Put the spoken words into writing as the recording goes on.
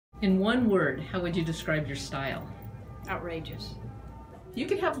In one word, how would you describe your style? Outrageous. If you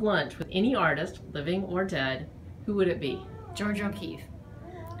could have lunch with any artist, living or dead, who would it be? George O'Keeffe.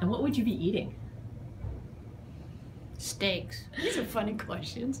 And what would you be eating? Steaks. These are funny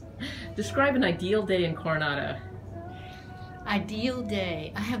questions. Describe an ideal day in Coronado. Ideal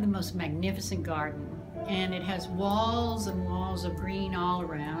day. I have the most magnificent garden, and it has walls and walls of green all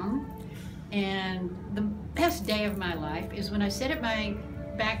around. And the best day of my life is when I sit at my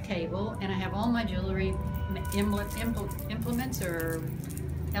back table and I have all my jewelry implements or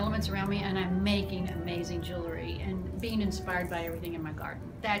elements around me, and I'm making amazing jewelry and being inspired by everything in my garden.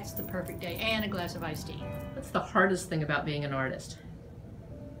 That's the perfect day, and a glass of iced tea. What's the hardest thing about being an artist?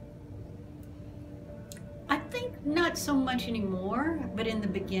 I think not so much anymore, but in the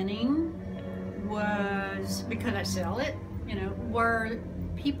beginning was, because I sell it, were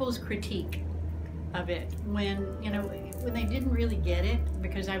people's critique of it when they didn't really get it,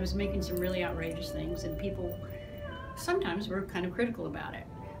 because I was making some really outrageous things and people sometimes were kind of critical about it.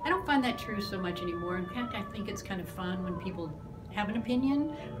 I don't find that true so much anymore. In fact, I think it's kind of fun when people have an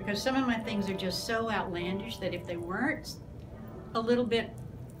opinion, because some of my things are just so outlandish that if they weren't a little bit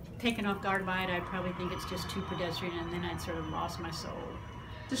taken off guard by it, I'd probably think it's just too pedestrian, and then I'd sort of lost my soul.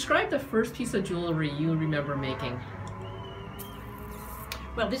 Describe the first piece of jewelry you remember making.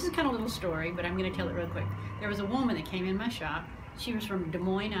 Well, this is kind of a little story, but I'm going to tell it real quick. There was a woman that came in my shop. She was from Des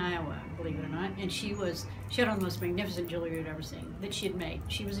Moines, Iowa, believe it or not, and she had on the most magnificent jewelry I'd ever seen that she had made.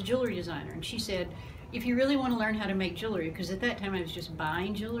 She was a jewelry designer, and she said, if you really want to learn how to make jewelry, because at that time I was just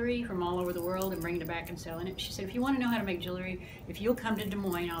buying jewelry from all over the world and bringing it back and selling it. She said, if you want to know how to make jewelry, if you'll come to Des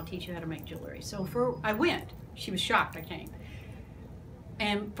Moines, I'll teach you how to make jewelry. So I went. She was shocked I came.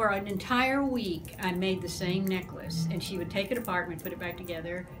 And for an entire week, I made the same necklace, and she would take it apart and we'd put it back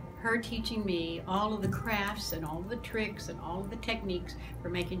together, her teaching me all of the crafts and all of the tricks and all of the techniques for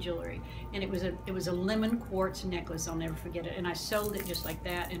making jewelry. And it was a lemon quartz necklace, I'll never forget it. And I sold it just like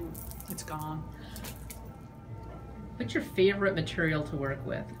that, and it's gone. What's your favorite material to work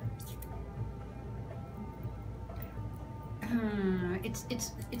with?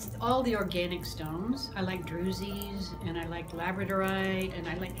 It's all the organic stones. I like drusies, and I like labradorite, and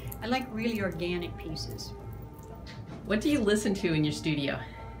I like really organic pieces. What do you listen to in your studio?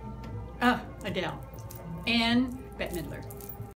 Adele and Bette Midler.